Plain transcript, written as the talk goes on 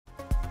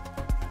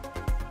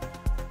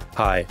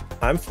Hi,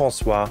 I'm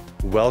François.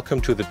 Welcome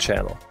to the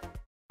channel.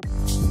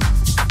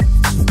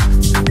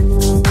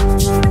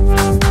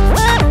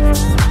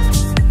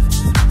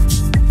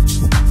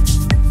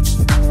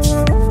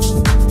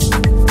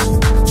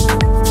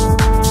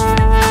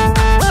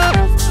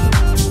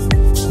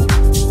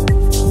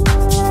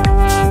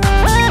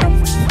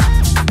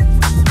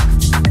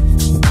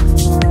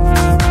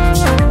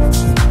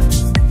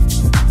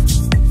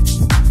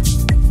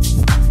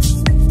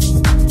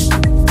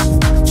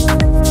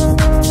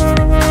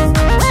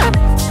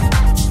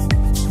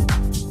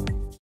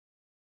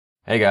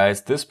 Hey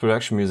guys, this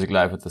Production Music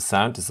Live with the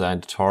Sound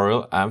Design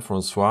tutorial. I'm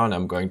François and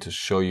I'm going to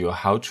show you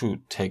how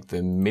to take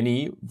the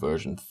Mini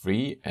version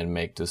 3 and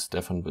make the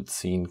Stephan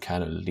Bodzin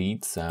kind of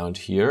lead sound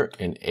here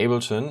in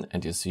Ableton.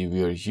 And you see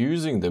we are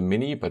using the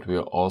Mini, but we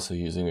are also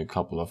using a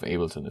couple of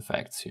Ableton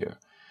effects here.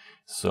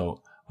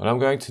 So what I'm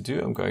going to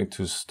do, I'm going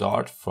to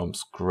start from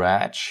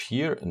scratch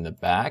here in the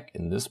back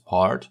in this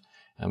part.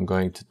 I'm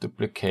going to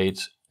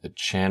duplicate the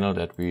channel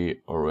that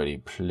we already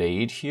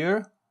played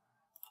here.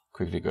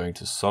 Quickly going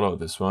to solo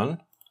this one.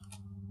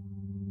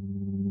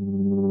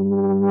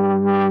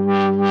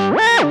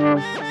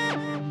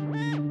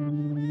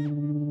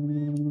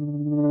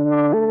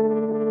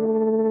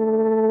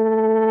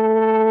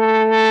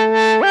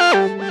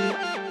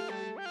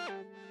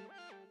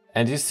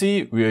 And you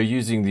see we are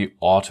using the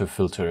auto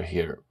filter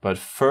here. But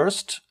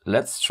first,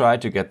 let's try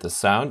to get the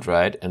sound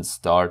right and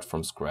start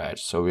from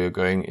scratch. So we are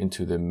going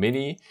into the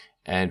Mini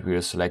and we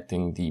are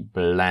selecting the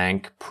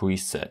blank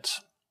preset.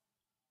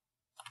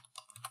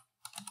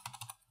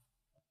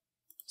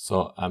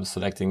 So I'm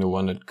selecting the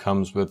one that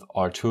comes with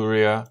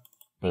Arturia,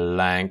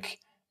 blank,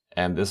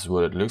 and this is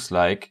what it looks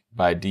like.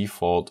 By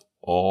default,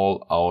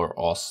 all our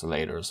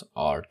oscillators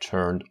are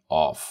turned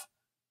off.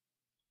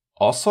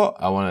 Also,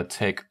 I want to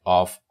take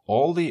off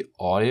all the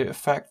audio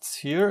effects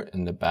here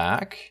in the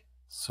back.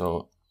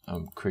 So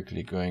I'm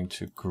quickly going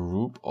to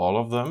group all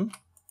of them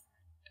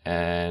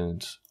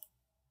and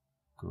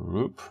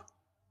group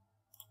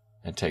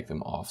and take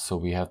them off. So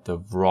we have the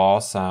raw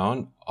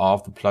sound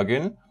of the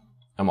plugin.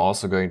 I'm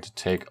also going to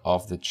take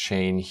off the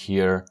chain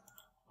here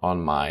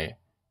on my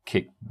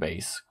kick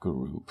bass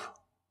group.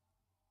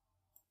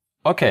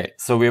 Okay,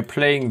 so we're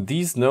playing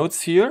these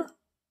notes here.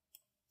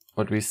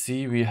 What we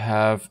see, we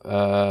have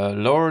a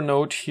lower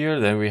note here,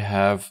 then we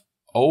have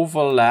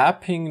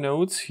overlapping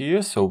notes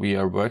here. So we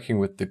are working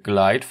with the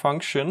glide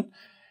function,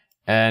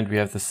 and we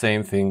have the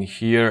same thing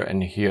here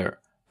and here.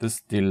 This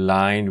is the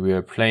line we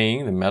are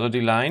playing, the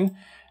melody line.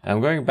 I'm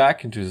going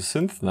back into the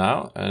synth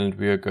now, and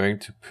we are going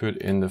to put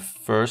in the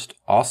first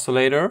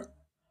oscillator,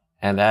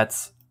 and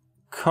that's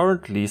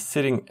currently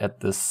sitting at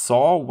the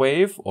saw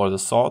wave or the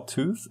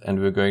sawtooth,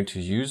 and we're going to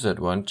use that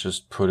one.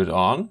 Just put it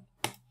on.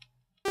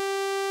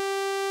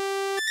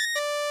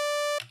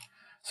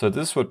 So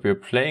this is what we're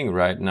playing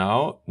right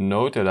now.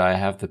 Note that I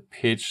have the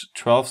pitch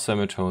 12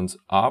 semitones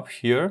up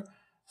here,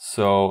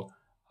 so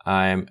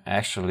I'm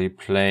actually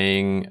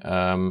playing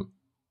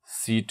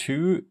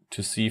C2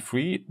 to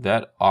C3,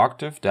 that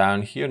octave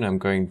down here, and I'm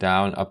going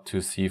down up to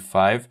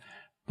C5,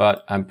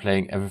 but I'm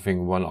playing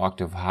everything one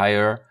octave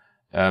higher.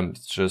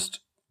 It's just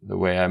the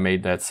way I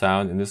made that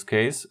sound in this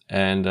case.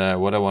 And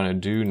what I want to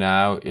do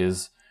now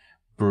is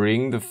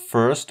bring the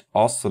first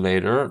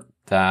oscillator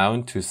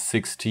down to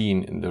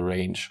 16 in the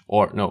range,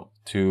 or no,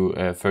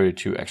 to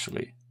 32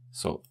 actually.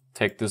 So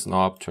take this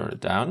knob, turn it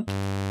down.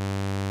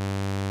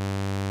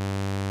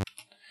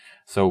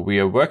 So we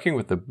are working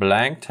with the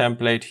blank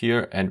template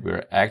here, and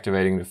we're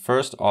activating the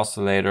first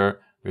oscillator.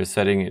 We're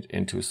setting it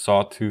into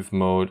sawtooth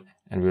mode,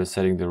 and we're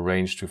setting the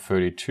range to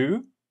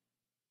 32.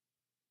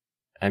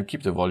 And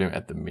keep the volume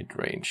at the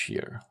mid-range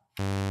here.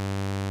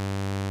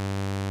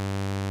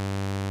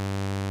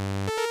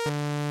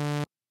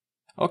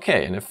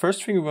 Okay, and the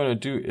first thing we want to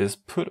do is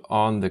put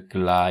on the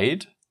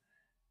glide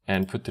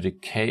and put the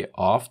decay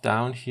off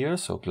down here.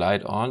 So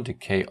glide on,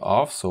 decay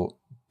off. So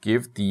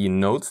give the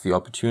notes the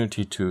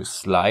opportunity to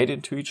slide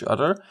into each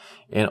other,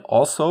 and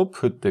also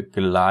put the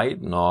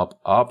glide knob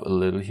up a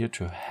little here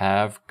to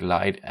have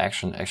glide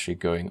action actually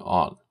going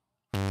on.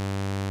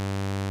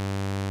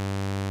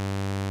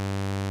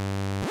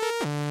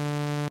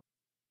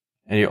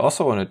 And you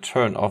also want to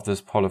turn off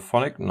this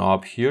polyphonic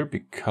knob here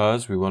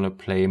because we want to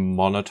play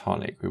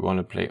monotonic. We want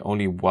to play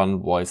only one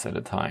voice at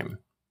a time.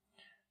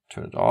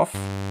 Turn it off.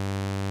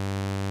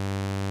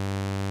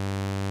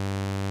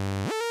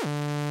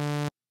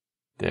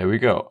 There we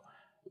go.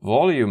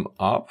 Volume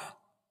up,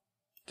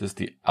 just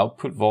the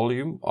output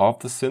volume of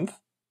the synth.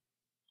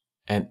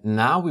 And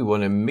now we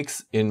want to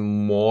mix in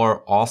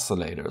more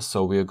oscillators.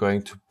 So we are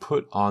going to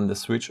put on the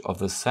switch of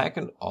the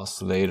second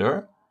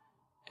oscillator,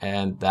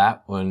 and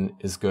that one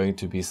is going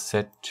to be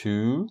set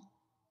to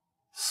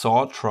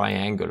saw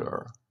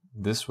triangular.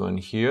 This one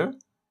here,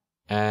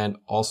 and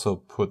also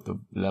put the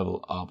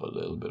level up a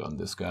little bit on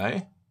this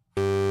guy.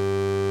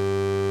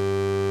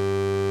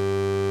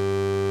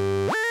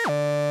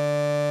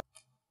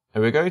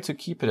 And we're going to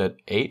keep it at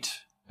 8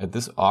 at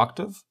this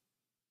octave.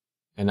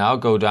 And now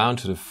go down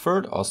to the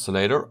third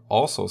oscillator,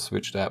 also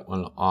switch that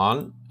one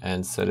on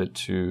and set it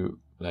to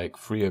like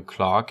 3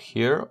 o'clock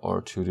here,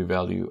 or to the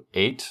value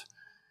 8,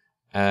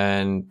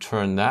 and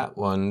turn that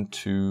one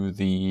to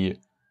the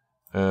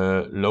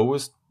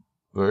lowest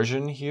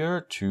version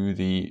here, to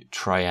the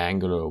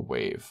triangular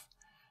wave.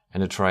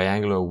 And the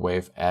triangular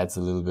wave adds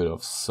a little bit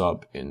of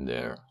sub in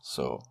there.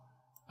 So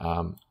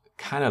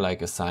kind of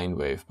like a sine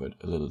wave, but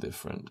a little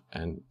different.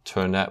 And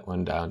turn that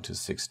one down to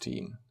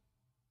 16.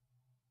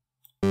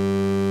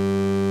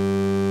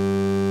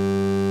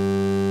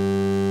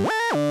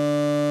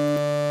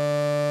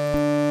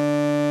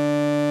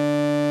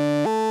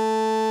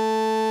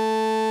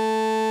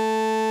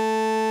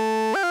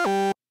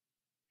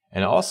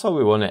 And also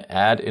we want to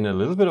add in a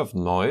little bit of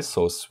noise,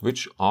 so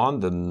switch on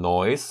the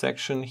noise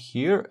section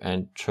here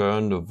and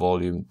turn the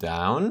volume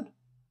down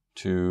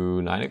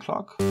to 9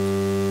 o'clock.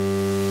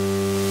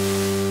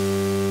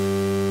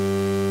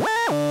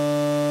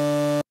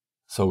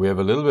 So we have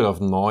a little bit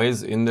of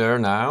noise in there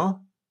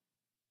now.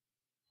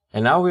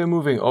 And now we're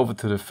moving over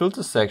to the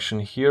filter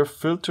section here,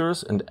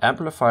 filters and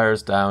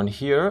amplifiers down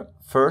here.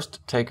 First,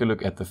 take a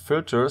look at the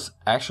filters.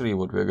 Actually,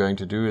 what we're going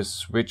to do is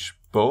switch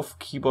both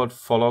keyboard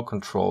follow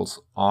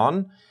controls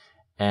on.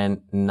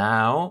 And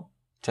now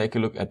take a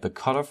look at the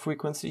cutoff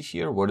frequency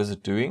here. What is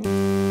it doing?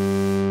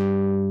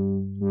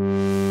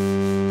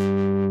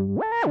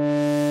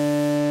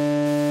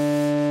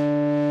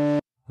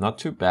 Not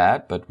too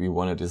bad, but we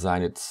want to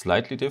design it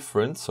slightly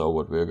different. So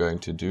what we're going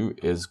to do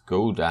is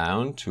go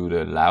down to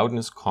the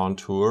loudness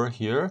contour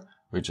here,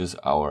 which is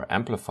our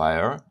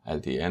amplifier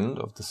at the end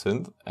of the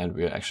synth. And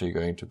we're actually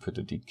going to put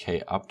the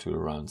decay up to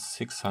around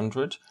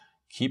 600.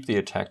 Keep the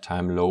attack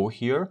time low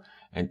here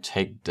and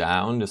take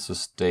down the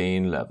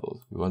sustain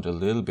level. We want a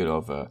little bit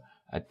of a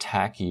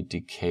tacky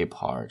decay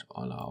part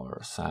on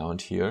our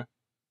sound here.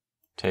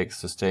 Take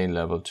sustain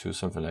level to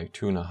something like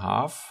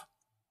 2.5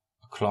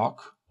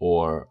 o'clock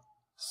or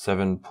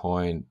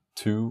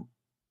 7.2,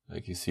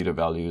 like you see the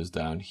values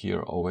down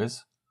here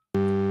always.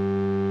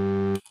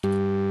 And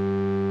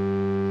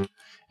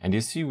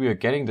you see we are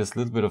getting this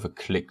little bit of a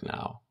click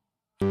now.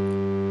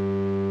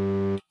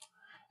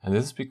 And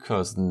this is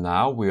because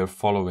now we are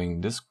following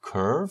this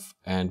curve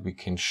and we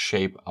can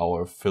shape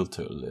our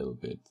filter a little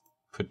bit.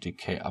 Put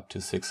decay up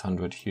to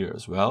 600 here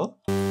as well.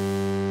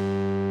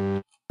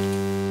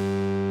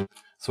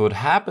 So what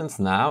happens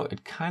now,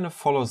 it kind of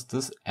follows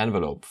this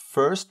envelope.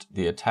 First,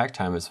 the attack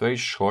time is very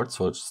short,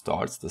 so it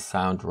starts the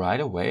sound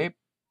right away.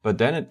 But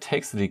then it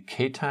takes the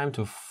decay time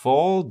to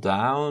fall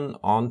down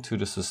onto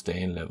the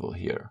sustain level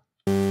here.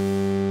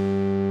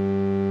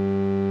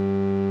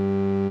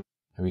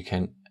 And we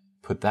can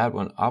put that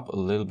one up a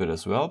little bit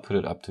as well, put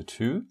it up to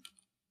 2.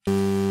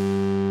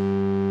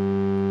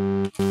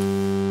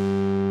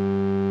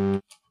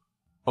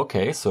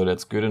 Okay, so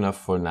that's good enough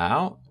for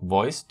now.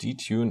 Voice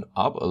detune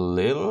up a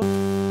little.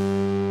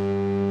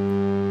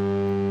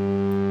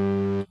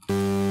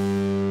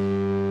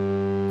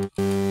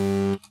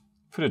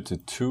 Put it to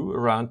 2,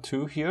 around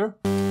 2 here.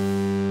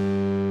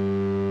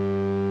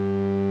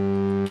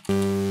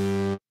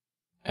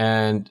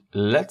 And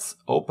let's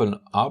open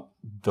up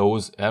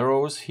those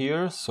arrows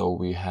here. So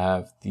we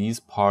have these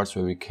parts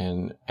where we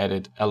can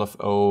edit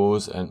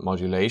LFOs and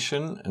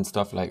modulation and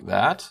stuff like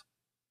that.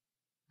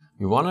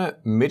 We want to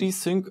MIDI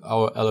sync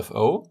our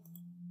LFO.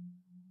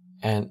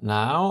 And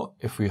now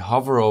if we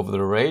hover over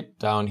the rate,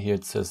 down here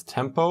it says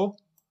tempo,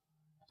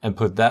 and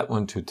put that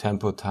one to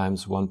tempo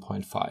times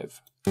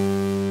 1.5.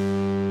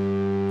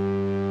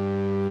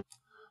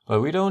 But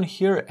we don't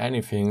hear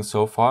anything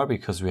so far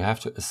because we have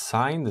to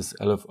assign this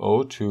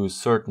LFO to a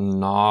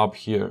certain knob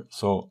here.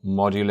 So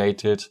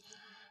modulate it.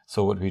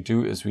 So what we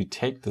do is we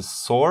take the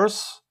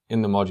source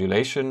in the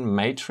modulation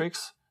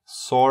matrix,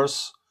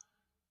 source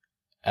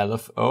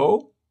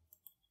LFO.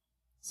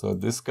 So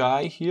this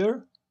guy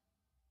here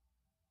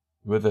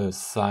with a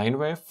sine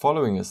wave,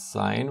 following a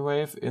sine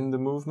wave in the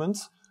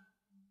movements.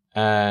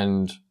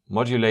 And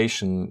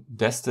modulation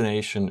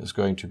destination is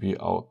going to be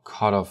our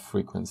cutoff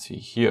frequency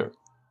here.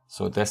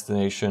 So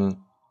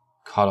destination,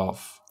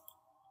 cutoff.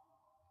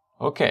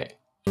 Okay.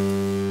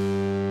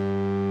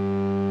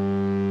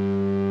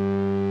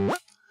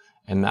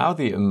 And now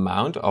the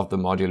amount of the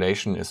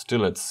modulation is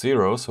still at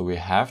 0, so we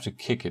have to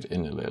kick it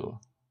in a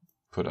little.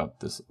 Put up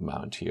this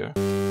amount here.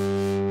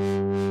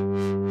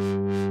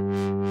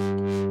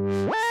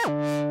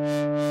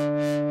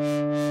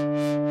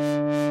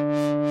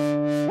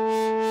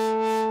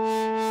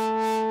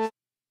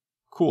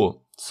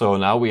 Cool. So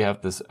now we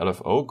have this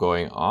LFO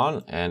going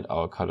on and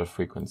our cutoff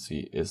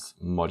frequency is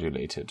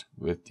modulated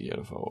with the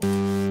LFO.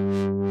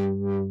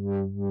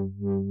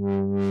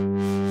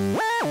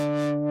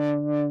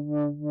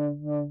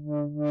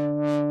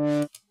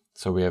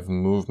 So we have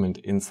movement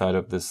inside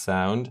of this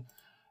sound.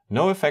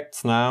 No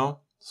effects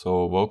now.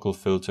 So vocal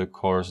filter,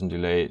 chorus and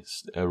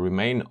delays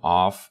remain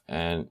off,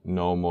 and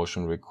no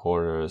motion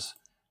recorders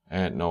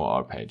and no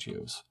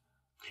arpeggios.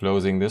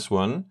 Closing this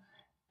one.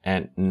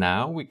 And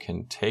now we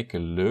can take a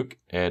look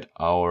at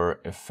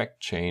our effect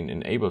chain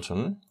in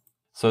Ableton.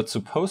 So it's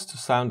supposed to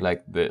sound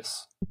like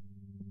this.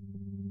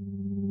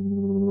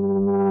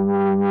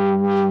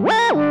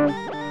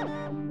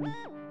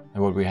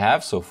 And what what we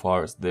have so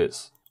far is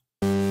this.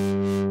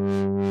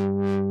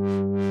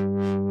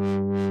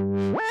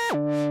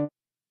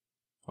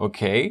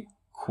 Okay,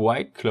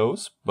 quite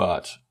close,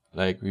 but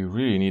like we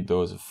really need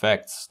those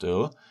effects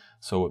still.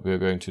 So what we're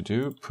going to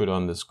do, put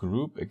on this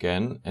group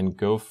again and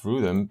go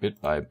through them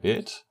bit by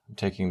bit,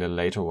 taking the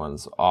later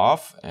ones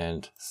off,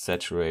 and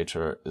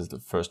saturator is the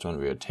first one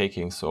we are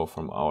taking. So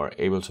from our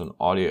Ableton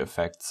audio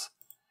effects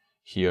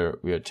here,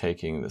 we are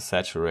taking the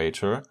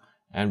saturator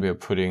and we are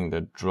putting the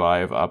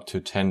drive up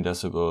to 10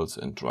 decibels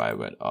and drive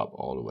it up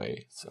all the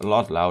way. It's a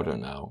lot louder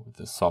now with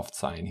the soft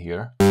sign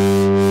here.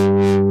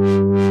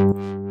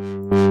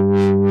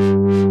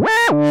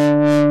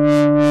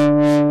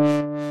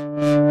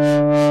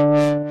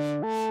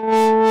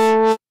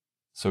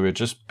 So we're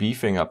just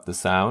beefing up the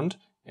sound,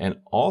 and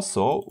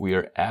also we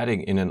are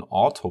adding in an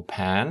auto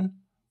pan,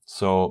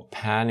 so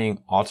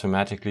panning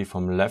automatically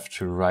from left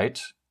to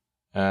right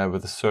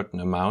with a certain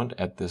amount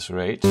at this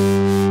rate.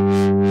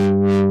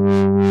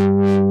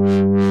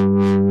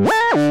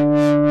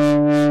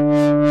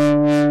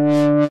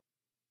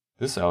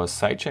 This is our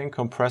sidechain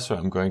compressor.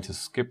 I'm going to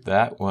skip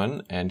that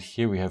one, and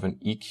here we have an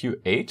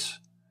EQ8,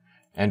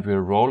 and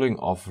we're rolling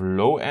off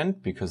low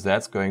end because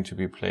that's going to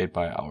be played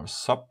by our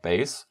sub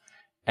bass,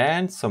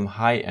 and some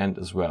high end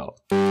as well.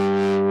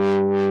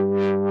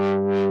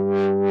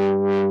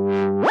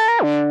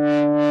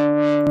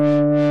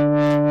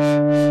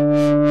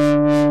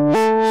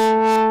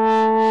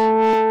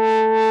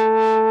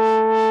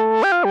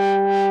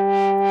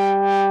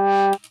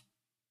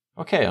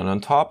 Okay, and on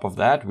top of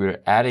that,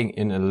 we're adding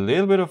in a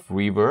little bit of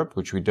reverb,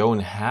 which we don't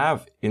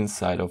have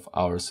inside of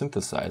our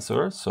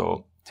synthesizer.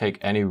 So take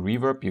any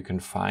reverb you can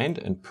find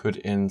and put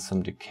in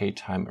some decay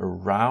time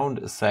around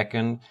a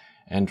second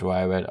and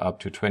drive it up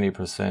to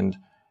 20%.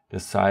 The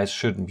size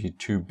shouldn't be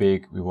too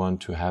big. We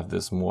want to have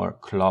this more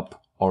club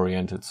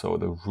oriented, so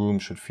the room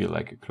should feel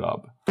like a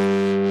club.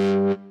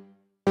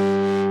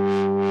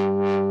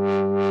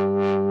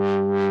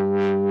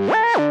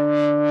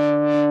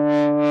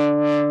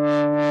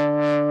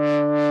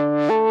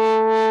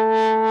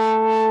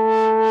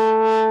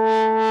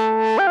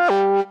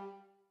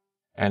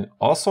 And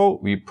also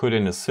we put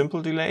in a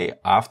simple delay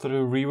after the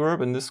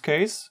reverb in this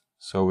case.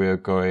 So we are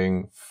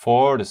going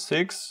 4 to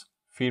 6,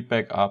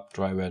 feedback up,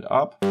 drive it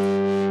up.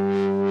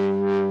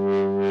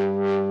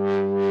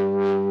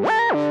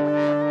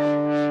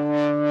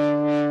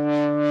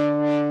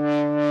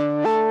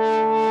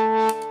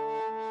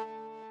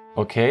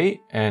 Okay,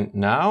 and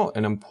now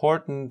an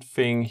important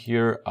thing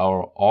here,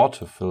 our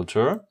auto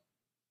filter.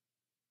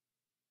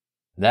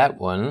 That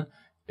one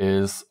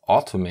is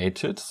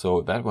automated,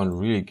 so that one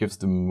really gives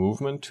the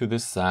movement to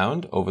this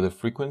sound over the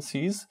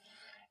frequencies.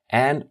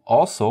 And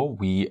also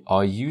we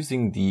are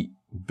using the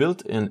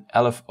built-in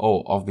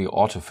LFO of the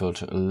auto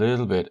filter a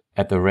little bit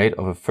at the rate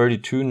of a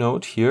 32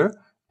 note here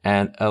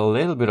and a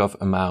little bit of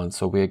amount.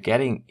 So we're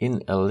getting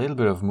in a little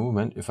bit of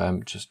movement if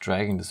I'm just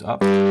dragging this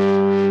up.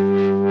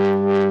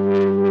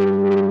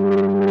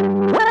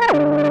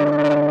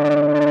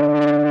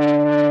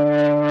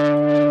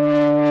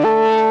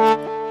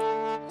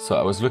 So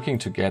I was looking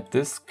to get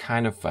this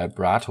kind of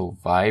vibrato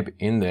vibe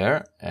in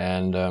there,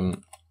 and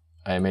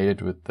I made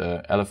it with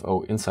the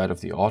LFO inside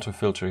of the auto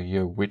filter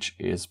here, which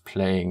is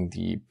playing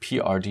the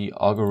PRD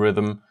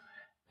algorithm,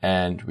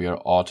 and we are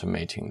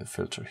automating the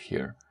filter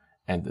here.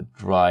 And the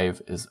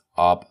drive is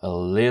up a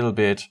little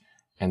bit,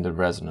 and the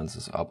resonance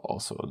is up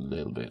also a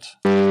little bit.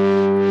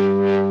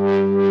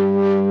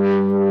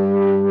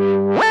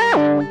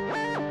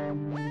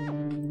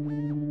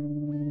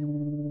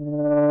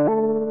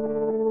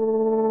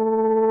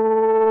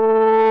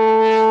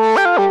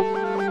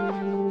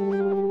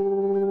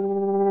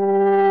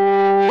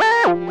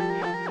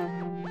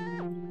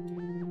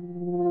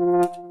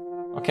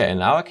 Okay, and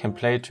now I can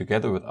play it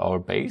together with our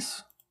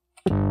bass.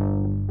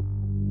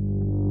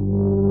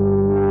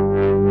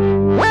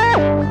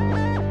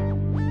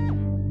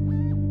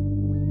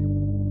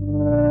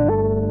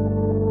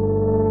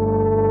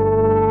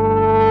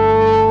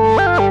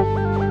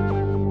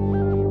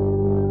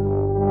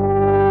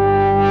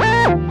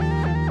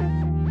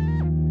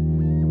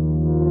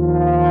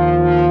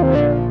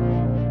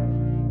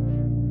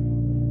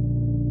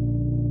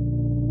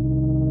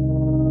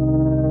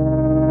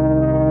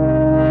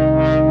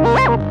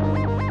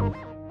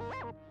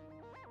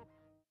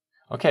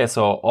 Okay,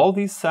 so all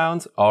these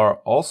sounds are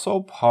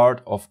also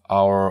part of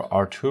our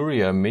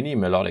Arturia mini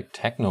melodic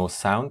techno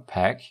sound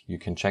pack. You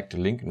can check the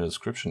link in the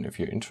description if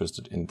you're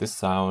interested in this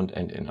sound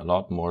and in a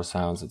lot more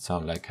sounds that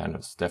sound like kind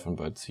of Stephan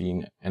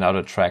Bodzin and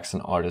other tracks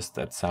and artists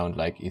that sound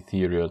like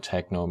ethereal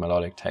techno,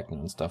 melodic techno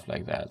and stuff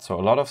like that. So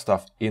a lot of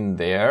stuff in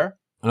there.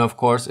 And of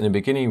course, in the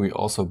beginning, we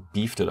also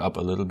beefed it up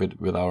a little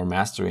bit with our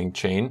mastering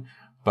chain.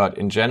 But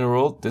in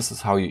general, this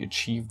is how you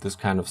achieve this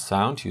kind of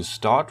sound. You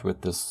start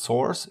with the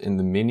source in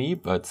the Mini,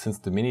 but since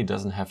the Mini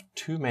doesn't have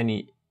too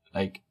many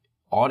like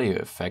audio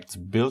effects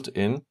built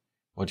in,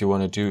 what you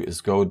want to do is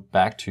go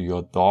back to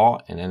your DAW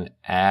and then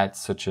add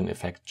such an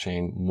effect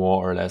chain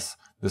more or less.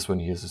 This one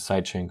here is a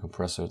sidechain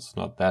compressor. It's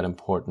not that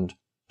important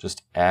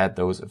just add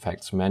those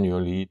effects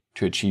manually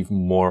to achieve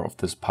more of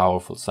this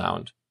powerful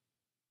sound.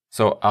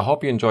 So I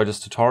hope you enjoyed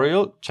this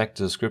tutorial. Check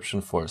the description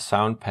for a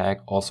sound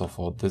pack, also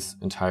for this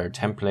entire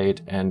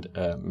template and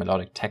a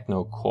melodic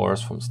techno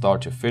course from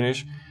start to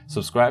finish.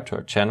 Subscribe to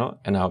our channel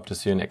and I hope to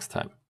see you next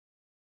time.